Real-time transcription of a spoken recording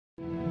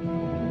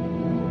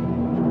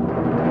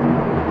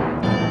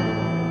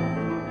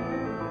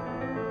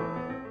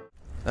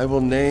I will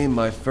name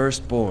my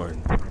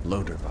firstborn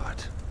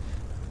Loaderbot.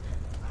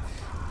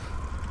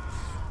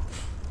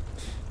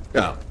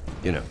 Oh,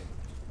 you know,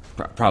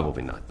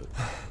 probably not, but...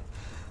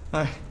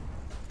 I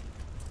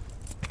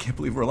can't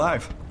believe we're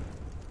alive.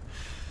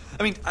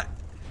 I mean,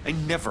 I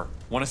never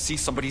want to see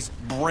somebody's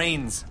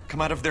brains come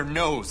out of their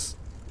nose.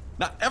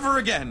 Not ever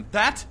again.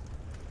 That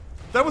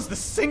was the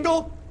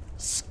single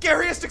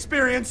scariest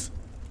experience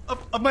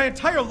of my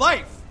entire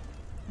life.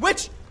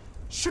 Which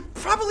should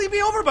probably be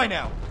over by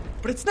now.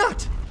 But it's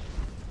not.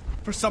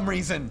 For some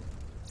reason.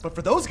 But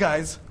for those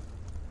guys,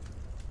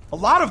 a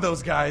lot of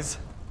those guys...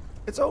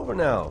 It's over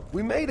now.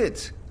 We made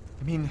it.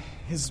 I mean,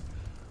 his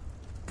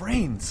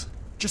brains,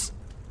 just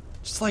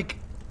like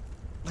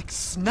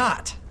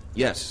snot.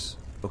 Yes,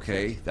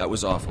 okay, that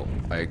was awful.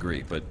 I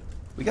agree, but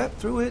we got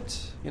through it,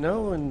 you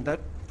know, and that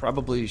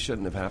probably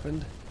shouldn't have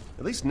happened.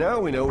 At least now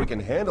we know we can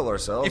handle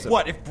ourselves.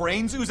 If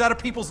brains ooze out of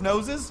people's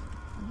noses?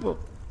 Well,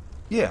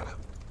 yeah,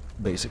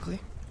 basically.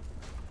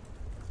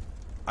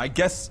 I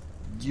guess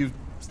you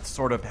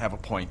sort of have a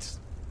point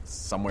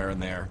somewhere in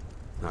there.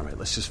 All right,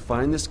 let's just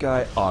find this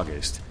guy,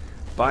 August.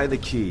 Buy the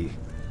key.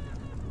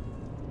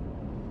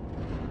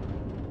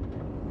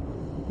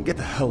 And get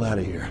the hell out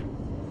of here.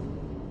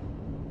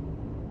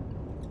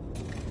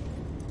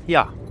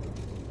 Ja.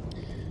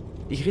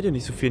 Ich rede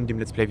nicht so viel in dem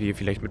Let's Play, wie ihr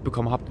vielleicht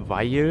mitbekommen habt,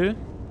 weil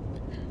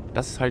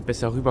das halt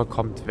besser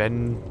rüberkommt,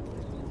 wenn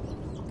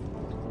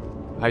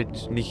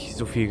halt nicht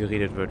so viel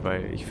geredet wird,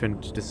 weil ich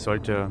finde, das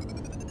sollte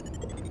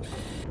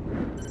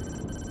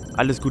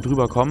alles gut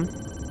rüberkommen.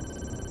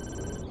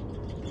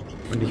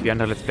 Und nicht wie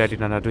andere Let's Player, die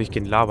dann da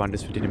durchgehend labern.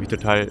 Das finde ich nämlich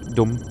total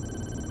dumm.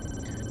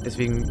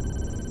 Deswegen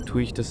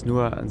tue ich das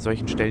nur an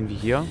solchen Stellen wie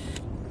hier.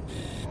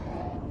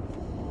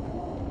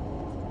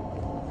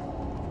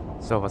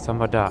 So, was haben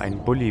wir da? Ein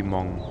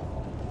Bullymong.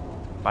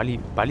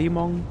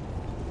 Bullymong?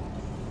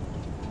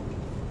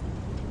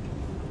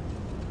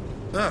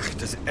 Ugh,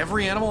 does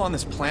every animal on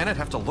this planet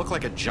have to look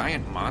like a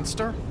giant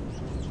monster?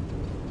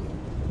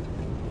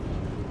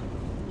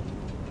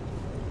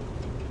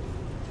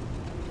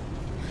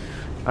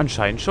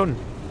 Anscheinend schon.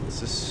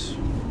 Das ist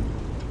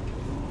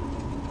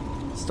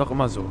doch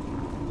immer so.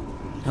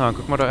 Ja, dann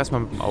gucken wir doch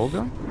erstmal mit dem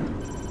Auge.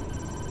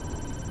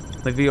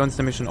 Weil wie uns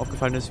nämlich schon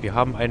aufgefallen ist, wir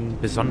haben ein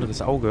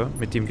besonderes Auge,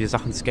 mit dem wir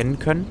Sachen scannen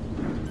können.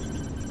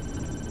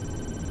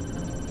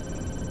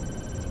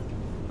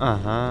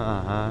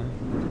 Aha.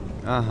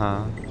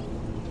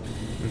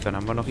 Und dann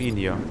haben wir noch ihn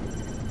hier.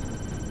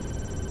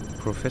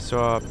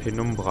 Professor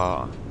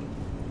Penumbra.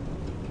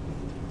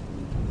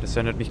 Das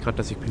erinnert mich gerade,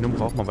 dass ich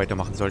Penumbra auch mal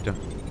weitermachen sollte.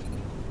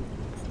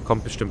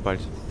 Kommt bestimmt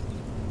bald.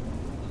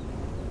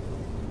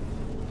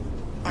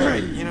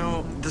 Alright, you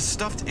know, the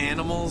stuffed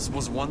animals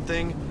was one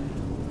thing,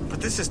 but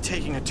this is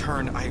taking a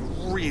turn I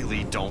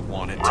really don't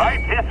want it to.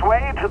 Right this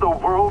way to the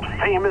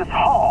world-famous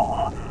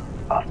Hall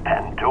of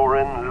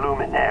Pandoran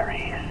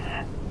luminaries.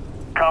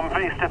 Come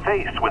face to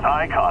face with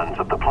icons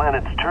of the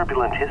planet's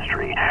turbulent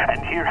history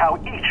and hear how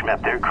each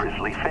met their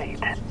grisly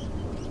fate.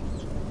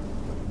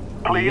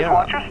 Please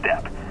watch your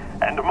step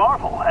and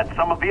marvel at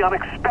some of the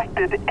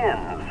unexpected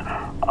ends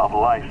of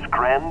life's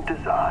grand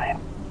design.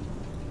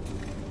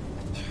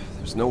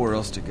 There's nowhere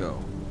else to go.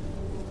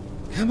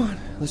 Come on,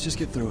 let's just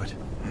get through it.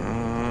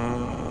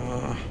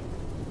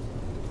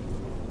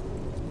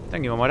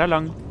 Dann gehen wir mal da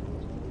lang.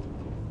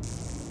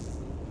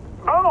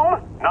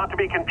 Boom, not to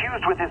be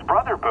confused with his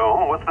brother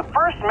Boom, was the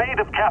first mate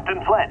of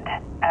Captain Flint.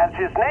 As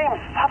his name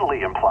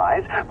subtly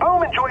implies,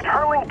 Boom enjoyed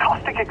hurling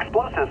caustic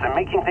explosives and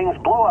making things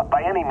blow up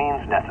by any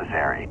means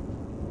necessary.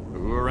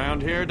 Who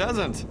around here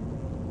doesn't?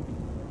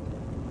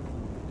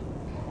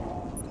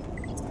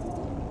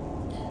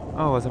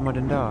 Oh, was haben wir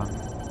denn da?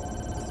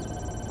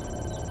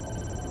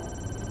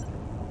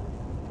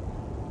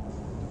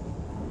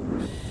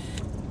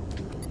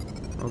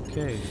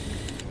 Okay.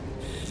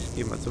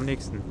 Gehen wir zum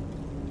nächsten.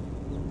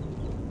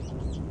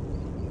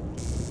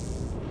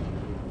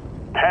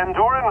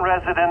 Pandoran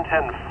resident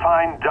and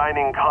fine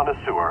dining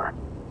connoisseur,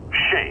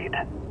 Shade,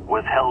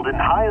 was held in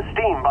high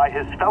esteem by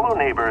his fellow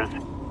neighbors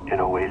in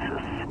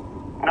Oasis.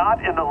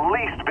 Not in the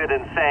least bit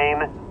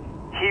insane,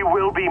 he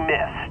will be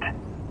missed.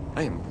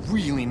 I am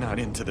really not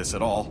into this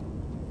at all.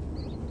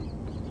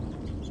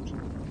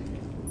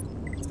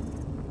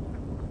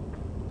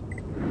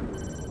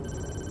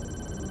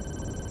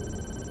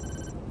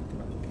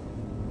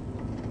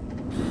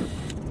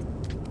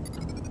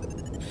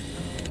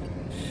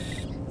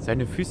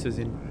 Seine Füße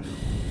sind...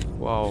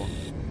 Wow.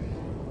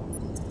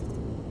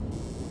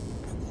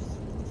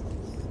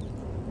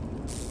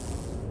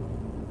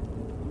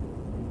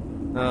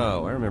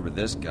 Oh, I remember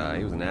this guy.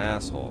 He was an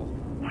asshole.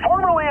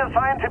 Formerly a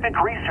scientific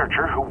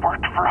researcher who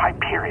worked for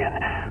Hyperion,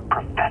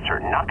 Professor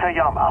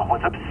Nakayama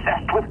was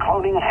obsessed with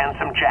cloning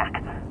Handsome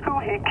Jack, who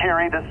he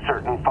carried a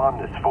certain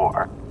fondness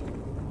for.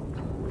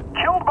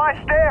 Killed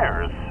by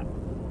stairs!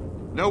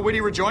 No witty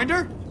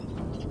rejoinder?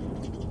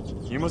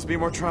 You must be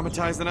more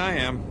traumatized than I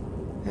am.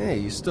 Hey,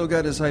 you still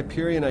got his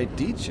Hyperion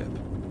ID chip.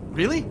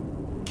 Really?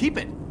 Keep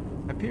it.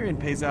 Hyperion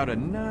pays out a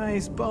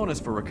nice bonus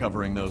for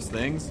recovering those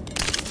things.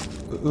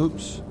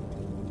 Oops.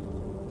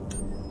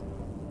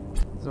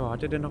 So,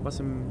 hat er denn noch was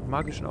im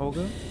magischen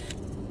Auge?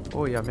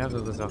 Oh ja,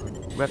 mehrere Sachen.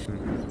 Weapon.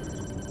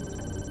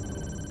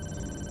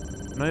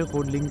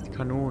 Neuron-Linked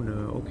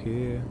Kanone.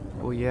 Okay.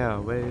 Oh yeah,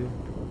 well.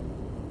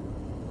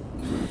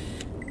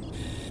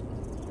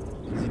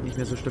 Sieht nicht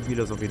mehr so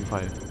stabil aus auf jeden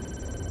Fall.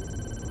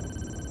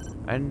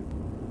 Ein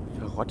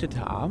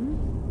verrotteter Arm?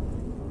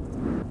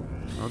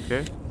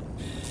 Okay.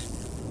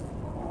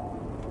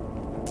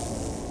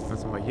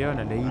 Was haben wir hier?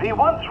 Eine Lady. The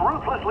once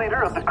ruthless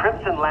leader of the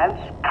Crimson Lance,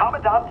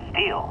 Commandant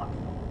Steele.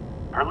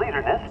 Her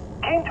leaderness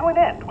came to an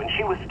end when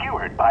she was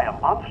skewered by a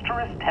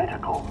monstrous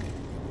tentacle.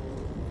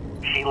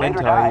 She later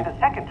died a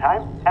second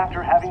time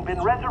after having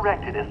been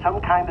resurrected as some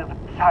kind of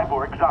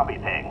cyborg zombie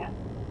thing.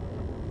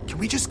 Can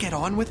we just get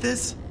on with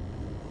this?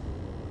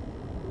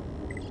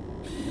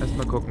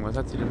 Erstmal gucken, was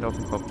hat sie denn da auf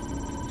dem Kopf?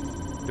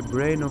 The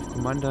Brain of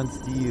Commandant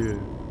Steele.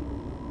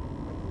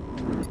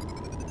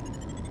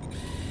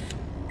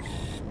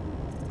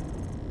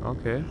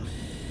 Okay.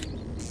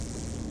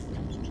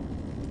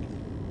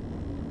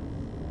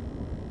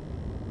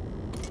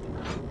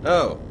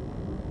 Oh.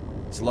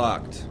 It's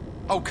locked.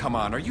 Oh, come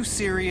on. Are you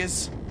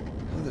serious?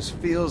 Well, this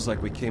feels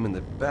like we came in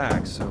the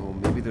back, so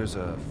maybe there's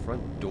a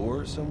front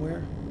door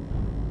somewhere?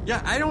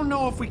 Yeah, I don't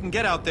know if we can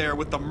get out there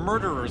with the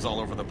murderers all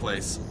over the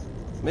place.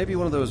 Maybe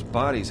one of those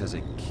bodies has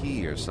a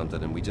key or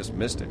something and we just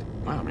missed it.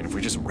 Wow, I mean, if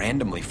we just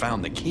randomly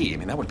found the key, I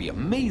mean, that would be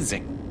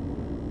amazing.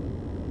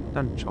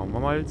 Dann schauen wir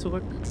mal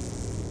zurück.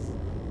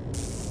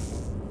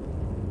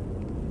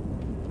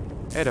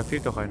 Ey, da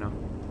fehlt doch einer.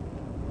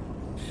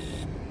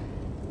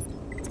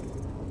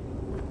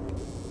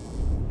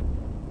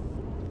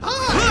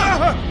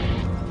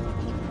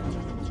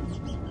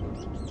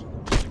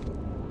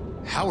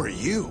 How are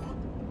you?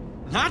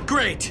 Not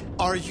great!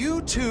 Are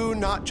you two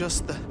not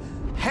just the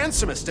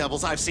handsomest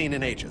devils I've seen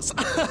in ages?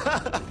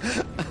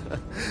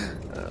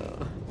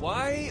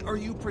 Why are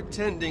you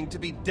pretending to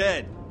be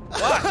dead?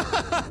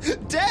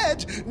 What?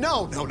 Dead?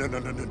 No.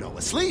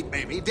 Asleep,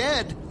 maybe.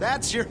 Dead.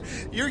 That's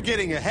you're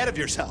getting ahead of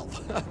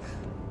yourself.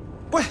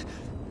 What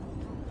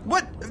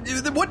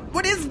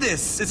is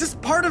this? Is this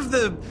part of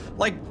the,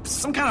 like,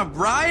 some kind of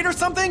ride or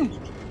something?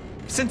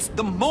 Since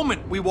the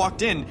moment we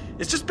walked in,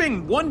 it's just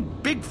been one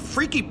big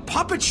freaky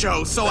puppet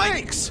show, so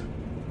Thanks.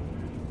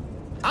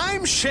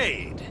 I'm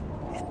Shade,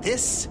 and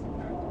this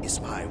is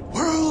my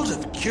world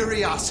of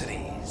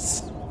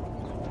curiosities.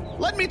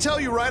 Let me tell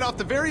you right off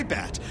the very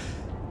bat,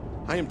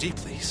 I am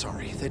deeply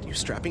sorry that you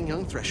strapping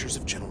young threshers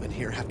of gentlemen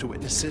here have to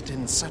witness it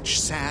in such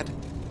sad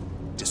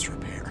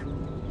disrepair.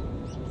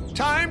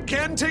 Time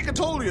can take a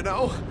toll, you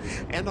know,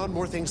 and on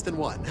more things than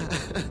one.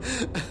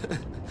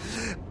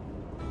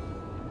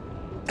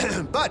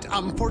 But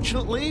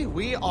unfortunately,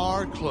 we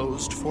are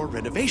closed for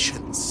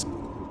renovations.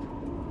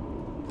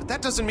 But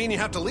that doesn't mean you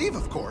have to leave,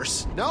 of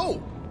course.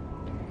 No.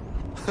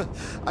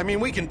 I mean,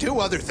 we can do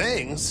other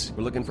things.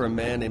 We're looking for a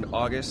man named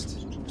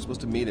August. We're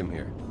supposed to meet him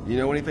here. You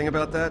know anything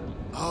about that?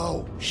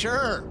 Oh,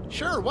 sure.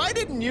 Why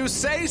didn't you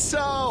say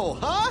so,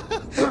 huh?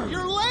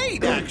 You're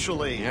late,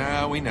 actually.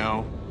 Yeah, we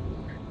know.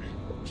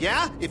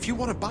 Yeah? If you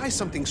want to buy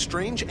something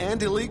strange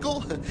and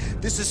illegal,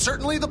 this is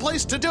certainly the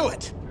place to do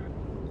it.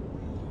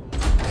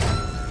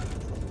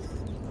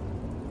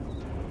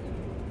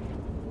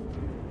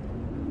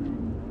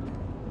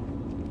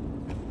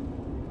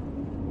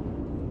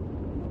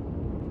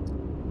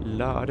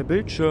 Lade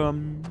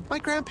Bildschirm. My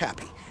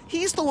grandpappy.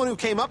 He's the one who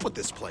came up with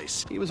this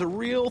place. He was a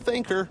real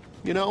thinker,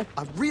 you know,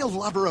 a real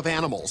lover of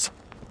animals.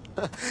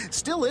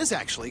 Still is,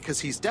 actually,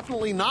 because he's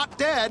definitely not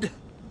dead.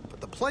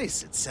 But the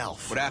place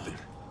itself... What happened?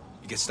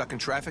 You get stuck in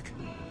traffic?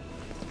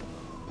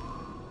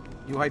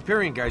 You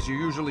Hyperion guys, you're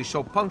usually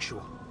so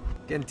punctual.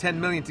 Getting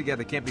 10 million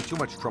together can't be too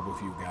much trouble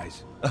for you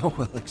guys. Oh,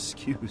 well,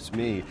 excuse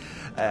me.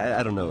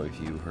 I don't know if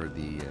you heard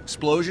the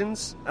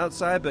explosions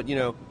outside, but, you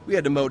know, we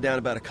had to mow down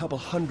about a couple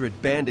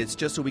hundred bandits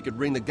just so we could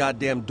ring the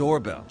goddamn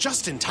doorbell.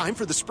 Just in time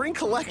for the spring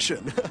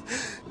collection.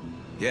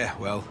 Yeah,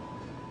 well,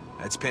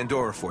 that's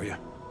Pandora for you.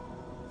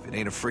 If it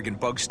ain't a friggin'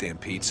 bug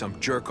stampede, some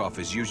jerk-off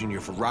is using you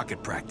for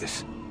rocket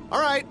practice.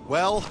 All right,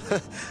 well,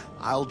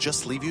 I'll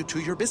just leave you to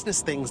your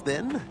business things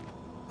then.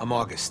 I'm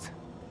August,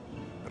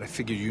 but I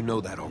figure you know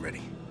that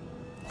already.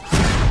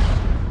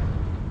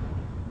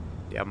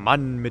 Der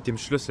Mann mit dem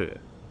Schlüssel.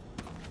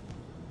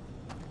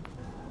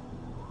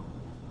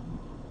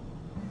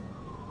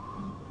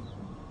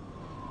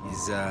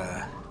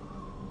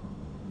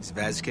 Is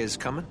Vasquez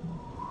coming?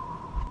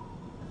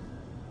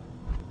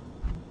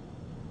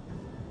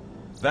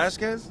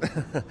 Vasquez?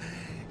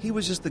 He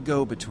was just the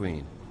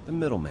go-between, the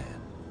middleman.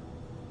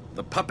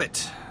 The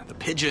puppet, the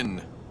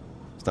pigeon.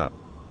 Stop.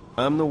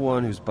 I'm the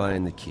one who's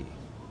buying the key.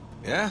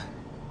 Yeah?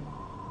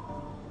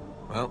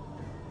 Well,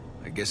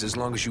 I guess as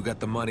long as you got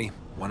the money,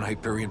 one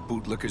Hyperion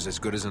bootlicker's as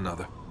good as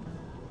another.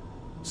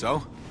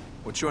 So,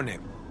 what's your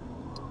name?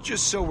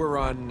 Just so we're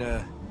on,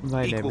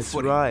 My name equal is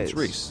footing. It's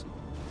Reese.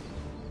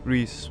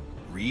 Reese.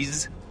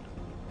 Reese?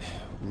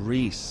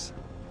 Reese.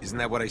 Isn't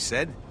that what I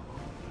said?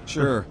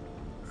 Sure.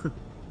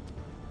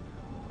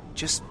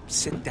 Just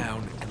sit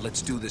down and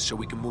let's do this so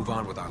we can move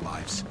on with our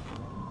lives.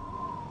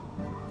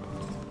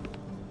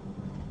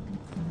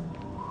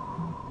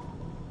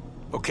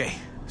 Okay,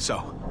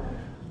 so,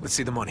 let's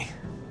see the money.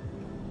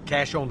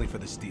 Cash only for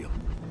this deal.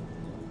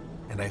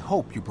 And I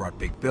hope you brought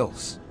big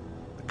bills.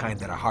 The kind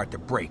that are hard to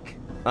break.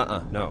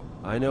 No.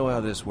 I know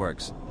how this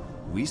works.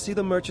 We see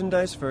the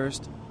merchandise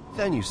first,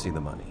 then you see the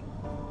money.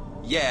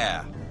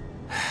 Yeah.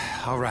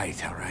 All right.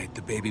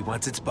 The baby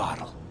wants its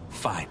bottle.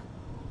 Fine.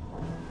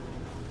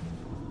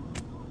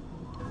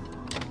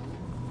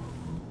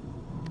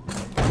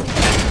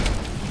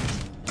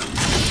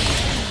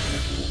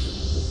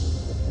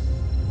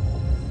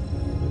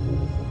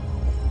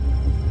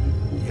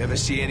 You ever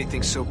see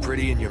anything so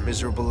pretty in your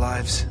miserable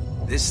lives?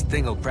 This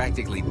thing'll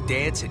practically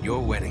dance at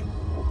your wedding.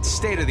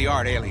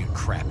 State-of-the-art alien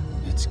crap.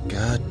 It's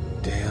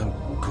goddamn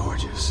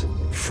gorgeous.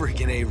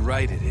 Freaking A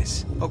right it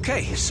is.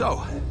 Okay,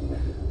 so,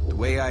 the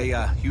way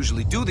I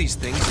usually do these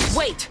things is...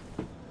 Wait!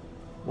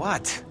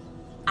 What?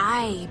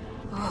 I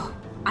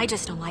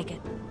just don't like it.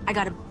 I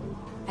got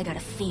a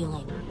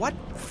feeling. What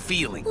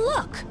feeling?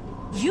 Look!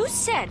 You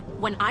said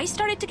when I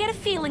started to get a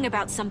feeling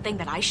about something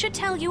that I should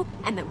tell you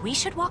and that we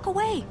should walk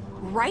away,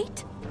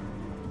 right?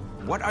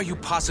 What are you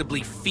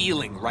possibly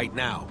feeling right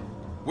now?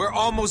 We're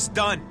almost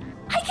done.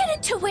 I get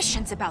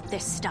intuitions about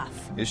this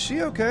stuff. Is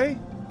she okay?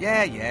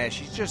 Yeah,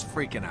 she's just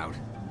freaking out.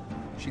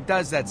 She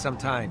does that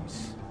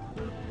sometimes.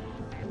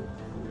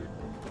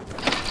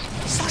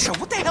 Sasha,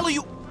 what the hell are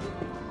you...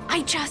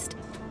 I just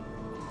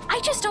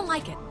don't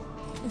like it.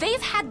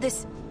 They've had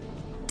this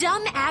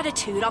dumb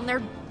attitude on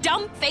their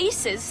dumb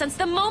faces since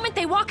the moment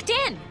they walked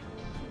in.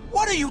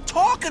 What are you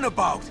talking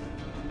about?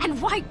 And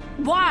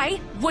why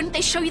wouldn't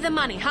they show you the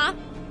money, huh?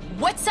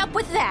 What's up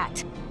with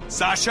that?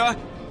 Sasha?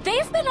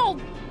 They've been all,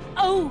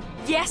 oh,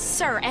 yes,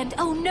 sir, and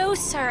oh, no,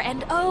 sir,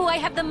 and oh, I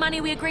have the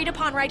money we agreed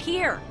upon right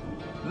here.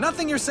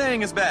 Nothing you're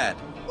saying is bad.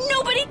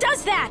 Nobody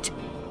does that!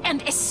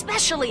 And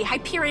especially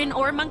Hyperion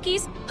ore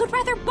monkeys who'd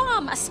rather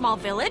bomb a small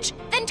village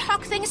than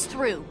talk things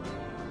through.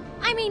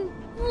 I mean,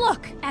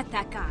 look at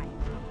that guy.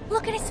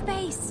 Look at his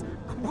face.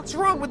 What's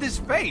wrong with his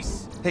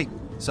face? Hey,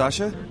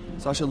 Sasha?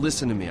 Sasha,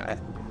 listen to me.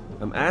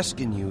 I'm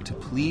asking you to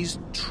please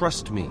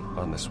trust me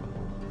on this one.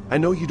 I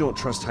know you don't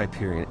trust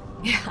Hyperion.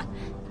 Yeah,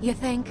 you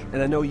think?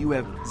 And I know you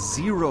have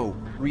zero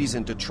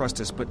reason to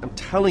trust us, but I'm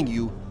telling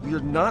you,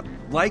 we're not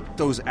like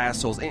those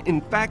assholes.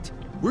 In fact,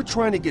 we're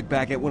trying to get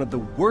back at one of the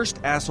worst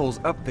assholes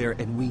up there,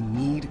 and we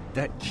need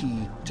that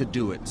key to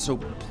do it. So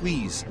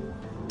please,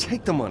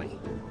 take the money,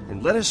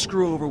 and let us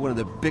screw over one of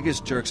the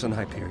biggest jerks on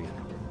Hyperion.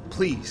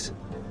 Please.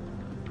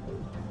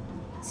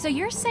 So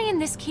you're saying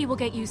this key will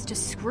get used to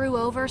screw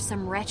over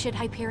some wretched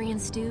Hyperion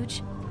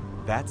stooge?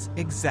 That's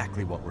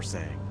exactly what we're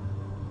saying.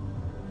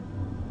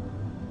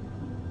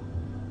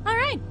 All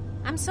right,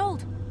 I'm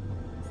sold.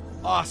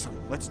 Awesome.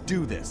 Let's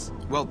do this.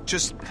 Well,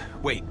 just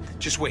wait.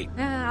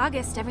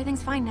 August,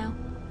 everything's fine now.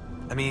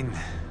 I mean,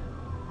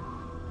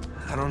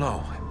 I don't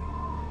know.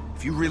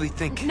 If you really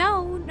think...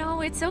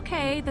 No, it's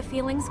okay. The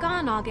feeling's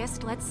gone,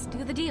 August. Let's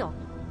do the deal.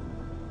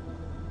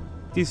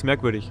 Die ist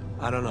merkwürdig.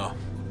 I don't know.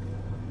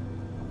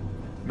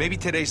 Maybe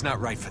today's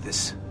not right for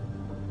this.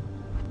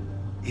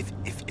 If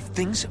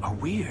things are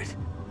weird...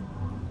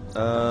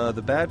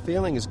 The bad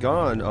feeling is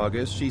gone,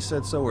 August. She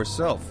said so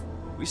herself.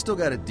 We still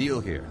got a deal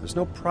here. There's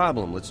no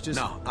problem. Let's just...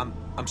 No,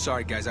 I'm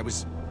sorry, guys.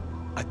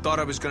 I thought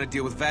I was gonna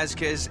deal with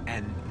Vasquez,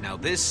 and now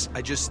this,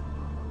 I just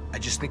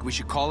think we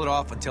should call it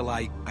off until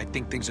I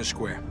think things are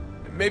square.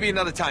 Maybe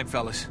another time,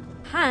 fellas.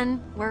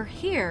 Hun, we're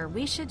here.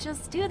 We should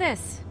just do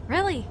this.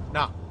 Really?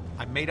 No,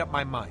 I made up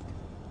my mind.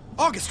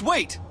 August,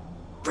 wait!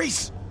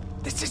 Reese,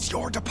 this is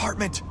your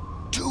department.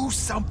 Do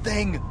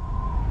something.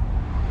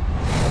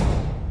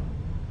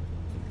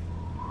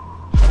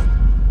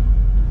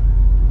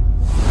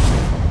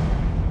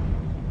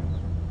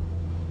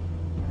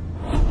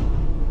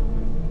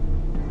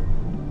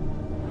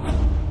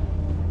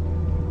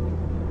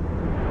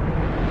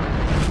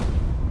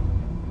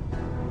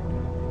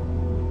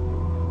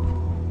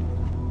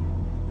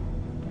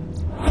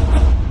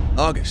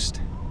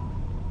 August.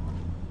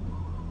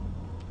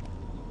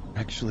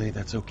 Actually,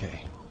 that's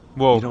okay.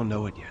 Wow. You don't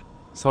know it yet.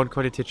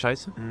 Soundqualität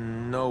scheiße?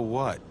 Know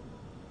what?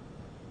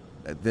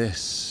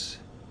 This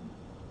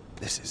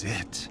is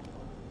it.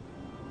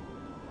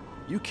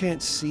 You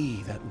can't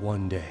see that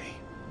one day.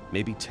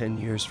 Maybe 10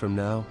 years from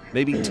now.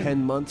 Maybe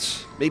 10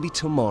 months. Maybe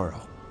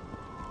tomorrow.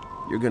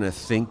 You're gonna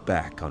think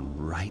back on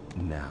right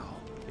now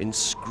and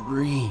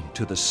scream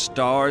to the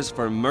stars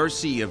for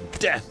mercy of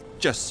death,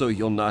 just so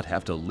you'll not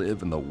have to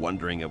live in the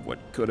wondering of what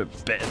could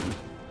have been.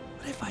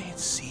 What if I had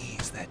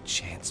seized that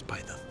chance by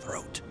the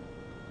throat?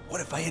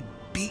 What if I had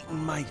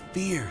beaten my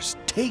fears,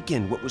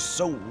 taken what was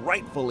so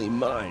rightfully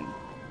mine?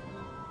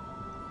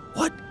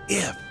 What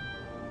if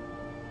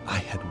I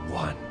had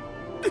won?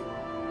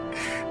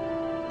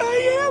 I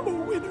am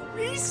a winner,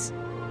 Reese.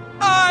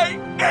 I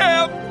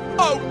am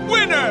a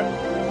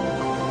winner!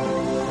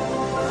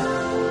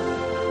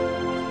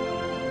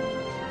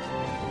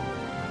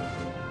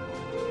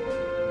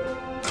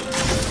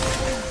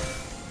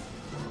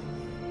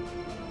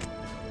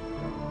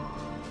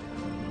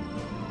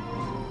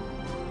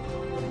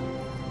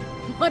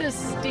 What a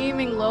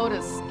steaming load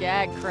of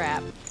skag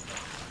crap.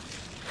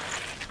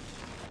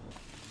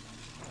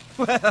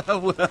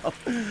 Well,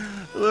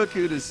 look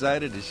who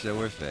decided to show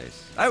her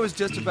face. I was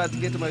just about to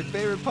get to my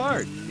favorite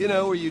part. You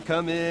know, where you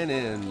come in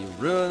and you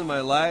ruin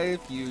my life,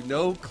 you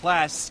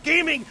no-class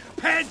scheming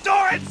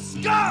Pandoran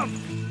scum!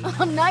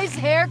 Oh, nice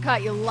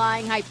haircut, you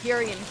lying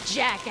Hyperion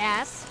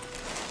jackass.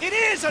 It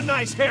is a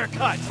nice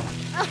haircut!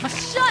 Oh,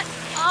 shut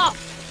up!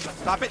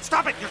 Stop it,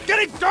 stop it! You're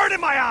getting dirt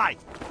in my eye!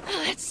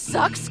 It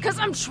sucks, because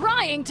I'm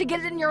trying to get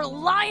it in your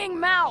lying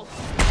mouth.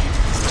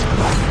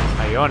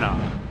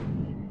 Iona.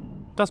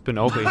 Das bin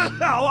auch ich.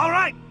 All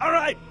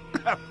right.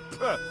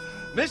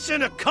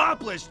 Mission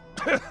accomplished.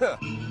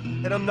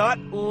 And I'm not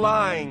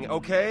lying,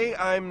 okay?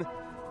 I'm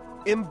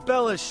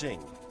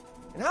embellishing.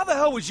 And how the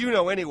hell would you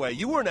know anyway?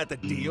 You weren't at the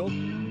deal.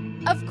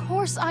 Of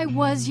course I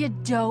was, you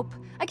dope.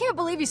 I can't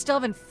believe you still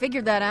haven't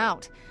figured that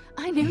out.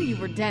 I knew you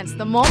were dense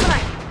the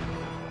moment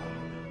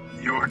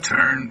Your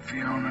turn,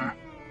 Fiona.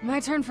 My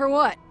turn for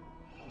what?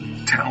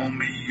 Tell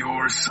me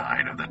your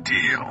side of the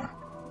deal.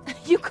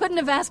 You couldn't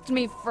have asked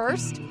me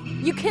first.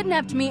 You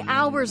kidnapped me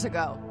hours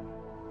ago.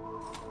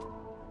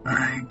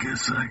 I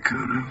guess I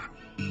could have.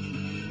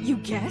 You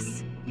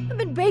guess? I've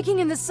been baking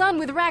in the sun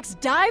with Rax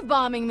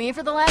dive-bombing me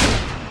for the last...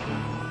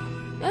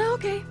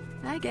 Okay,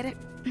 I get it.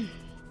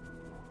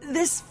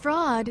 This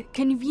fraud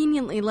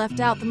conveniently left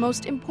out the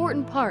most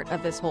important part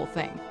of this whole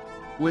thing.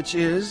 Which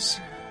is...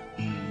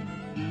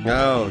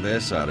 Oh,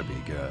 this ought to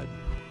be good.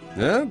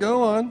 No,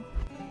 go on.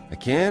 I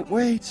can't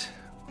wait.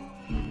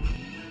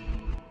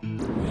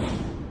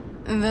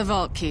 The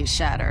vault key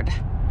shattered.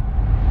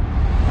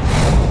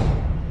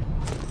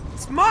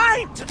 It's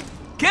mine!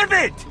 Give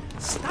it!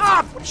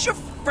 Stop! What's your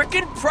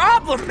frickin'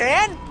 problem,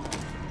 man?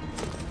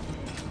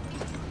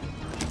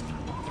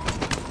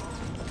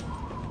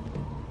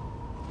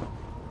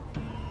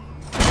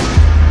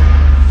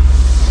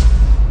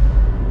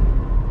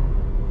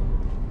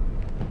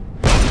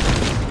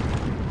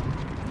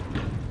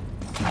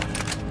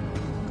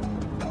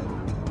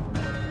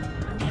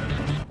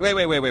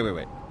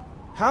 Wait.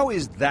 How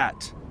is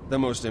that the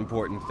most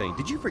important thing?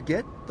 Did you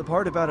forget the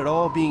part about it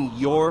all being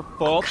your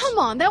fault? Come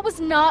on, that was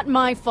not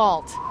my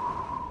fault.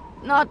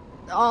 Not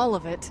all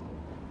of it.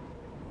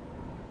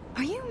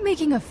 Are you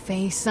making a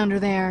face under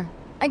there?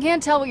 I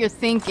can't tell what you're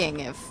thinking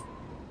if...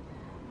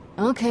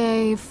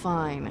 Okay,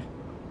 fine.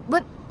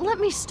 But let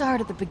me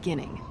start at the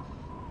beginning.